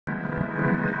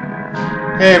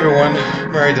Hey everyone,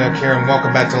 Mary Duck here, and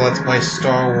welcome back to Let's Play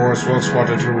Star Wars Rogue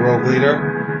Squadron 2 Rogue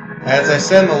Leader. As I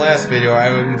said in the last video, I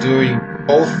am doing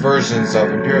both versions of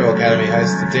Imperial Academy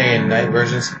Heist, the day and night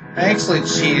versions. I actually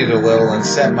cheated a little and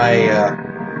set my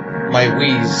my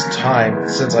Wii's time,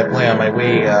 since I play on my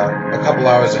Wii, a couple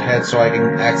hours ahead so I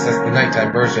can access the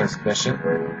nighttime version of this mission,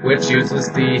 which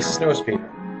uses the Snowspeeder.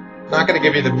 I'm not going to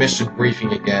give you the mission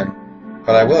briefing again,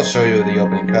 but I will show you the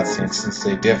opening cutscenes since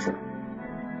they differ.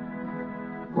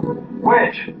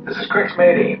 Wedge, this is Crick's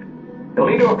Mayday. You'll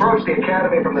need to approach the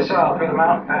Academy from the south through the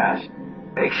mountain pass.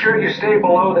 Make sure you stay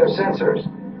below their sensors.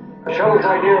 The shuttle's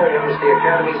Iberia is the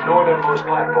Academy's northernmost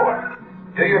platform.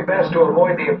 Do your best to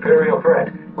avoid the Imperial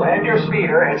threat. Land your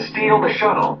speeder and steal the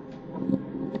shuttle.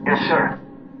 Yes, sir.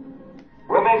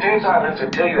 We'll maintain silence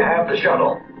until you have the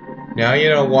shuttle. Now you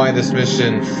know why this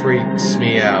mission freaks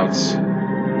me out.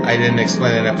 I didn't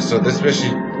explain in an episode. This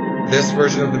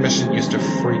version of the mission used to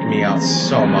freak me out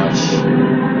so much.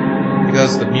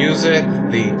 Because the music,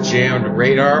 the jammed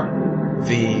radar,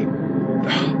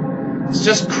 it's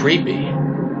just creepy.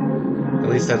 At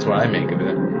least that's what I make of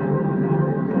it.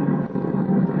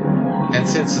 And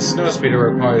since the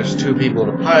Snowspeeder requires two people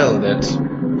to pilot it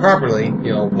properly,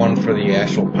 you know, one for the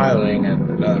actual piloting and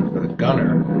another for the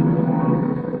gunner,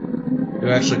 you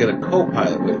actually get a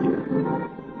co-pilot with you.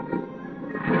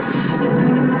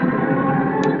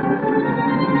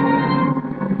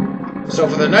 So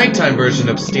for the nighttime version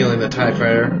of stealing the TIE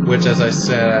Fighter, which as I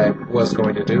said I was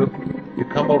going to do, you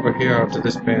come over here onto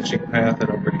this branching path and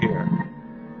over here.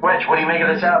 Wedge, what do you make of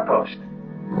this outpost?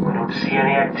 We don't see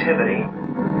any activity.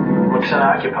 Looks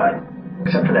unoccupied,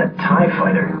 except for that TIE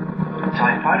Fighter. A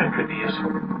TIE Fighter could be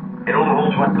useful. It only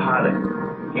holds one pilot.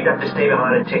 You'd have to stay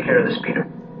behind and take care of the speeder.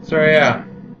 So yeah.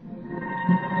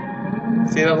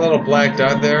 See that little black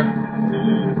dot there?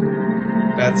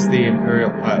 That's the Imperial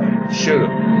pilot. Shoot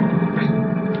him.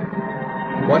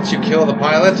 Once you kill the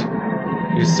pilot,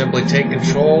 you simply take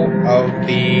control of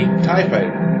the TIE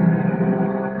Fighter.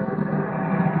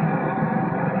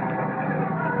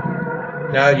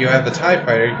 Now that you have the TIE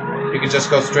Fighter, you can just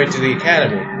go straight to the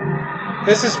Academy.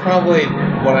 This is probably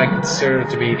what I consider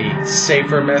to be the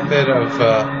safer method of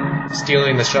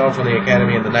stealing the shuttle from the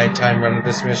Academy in the nighttime run of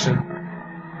this mission.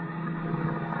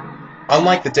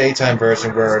 Unlike the daytime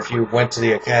version, where if you went to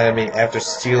the Academy after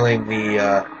stealing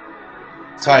the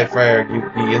TIE Fighter,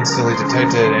 you'd be instantly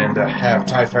detected and have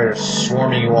TIE Fighters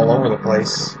swarming you all over the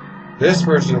place, this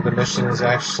version of the mission is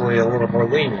actually a little more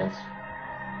lenient.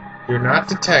 You're not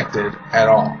detected at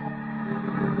all.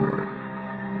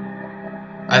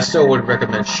 I still wouldn't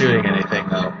recommend shooting anything,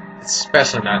 though,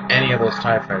 especially not any of those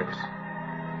TIE Fighters.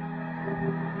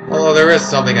 Although there is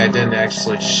something I didn't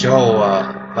actually show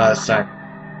last time.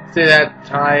 See that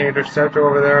TIE Interceptor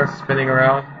over there spinning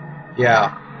around?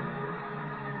 Yeah.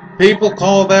 People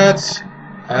call that,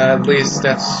 at least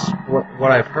that's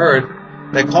what I've heard,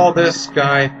 they call this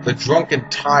guy the Drunken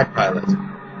TIE Pilot.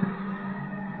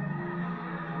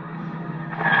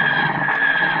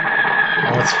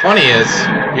 And what's funny is,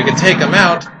 you can take him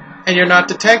out, and you're not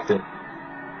detected.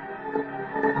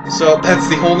 So that's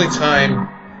the only time,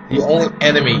 the only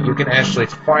enemy you can actually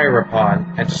fire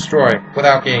upon and destroy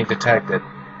without getting detected.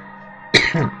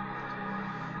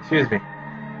 Excuse me.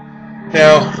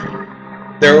 Now,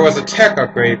 there was a tech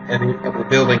upgrade in the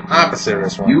building opposite of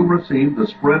this one. You received the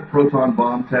spread proton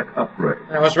bomb tech upgrade.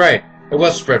 I was right. It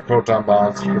was spread proton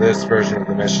bombs for this version of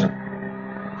the mission.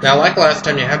 Now, like last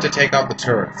time, you have to take out the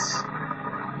turrets.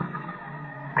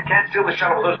 I can't steal the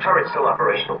shuttle with those turrets still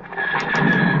operational.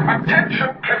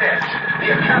 Attention, cadets!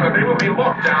 The Academy will be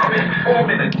locked down in 4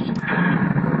 minutes.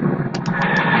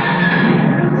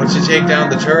 Once you take down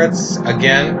the turrets,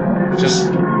 again,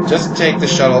 just take the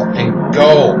shuttle and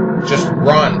go. Just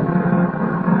run.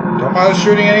 Don't bother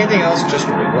shooting anything else, just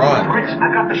run. Rich,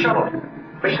 I got the shuttle.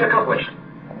 Mission accomplished.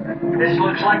 This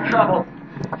looks like trouble.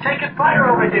 Taking fire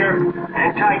over here.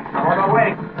 Hang tight. I'm on my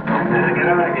way. Better get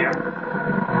out of here.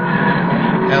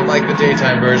 And like the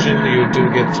daytime version, you do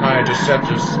get TIE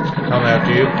Interceptors to come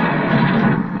after you.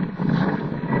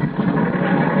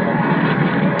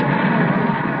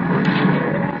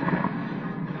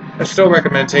 I still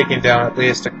recommend taking down at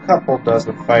least a couple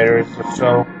dozen fighters or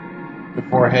so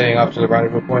before heading up to the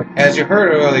rendezvous point. As you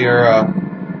heard earlier,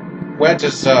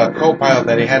 Wedge's co-pilot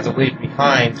that he had to leave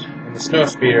behind in the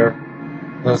Snowspeeder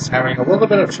was having a little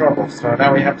bit of trouble, so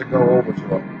now we have to go over to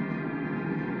him.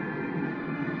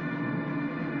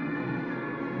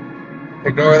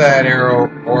 Ignore that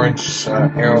orange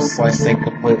arrow slicing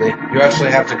completely. You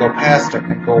actually have to go past it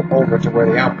and go over to where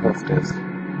the outpost is.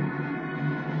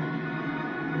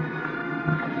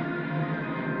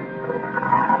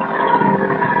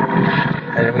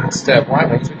 then instead of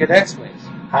Y-wings, we get X-wings.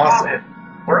 Awesome.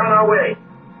 We're on our way.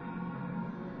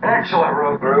 Excellent,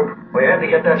 road group. We had to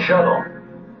get that shuttle.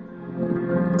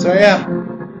 So yeah,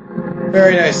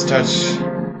 very nice touch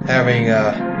having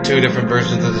 2 different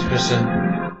versions of this mission.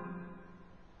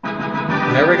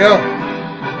 And there we go.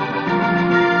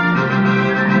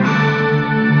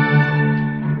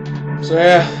 So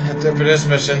yeah, that's it for this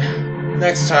mission.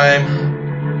 Next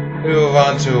time, we move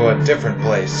on to a different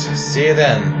place. See you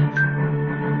then.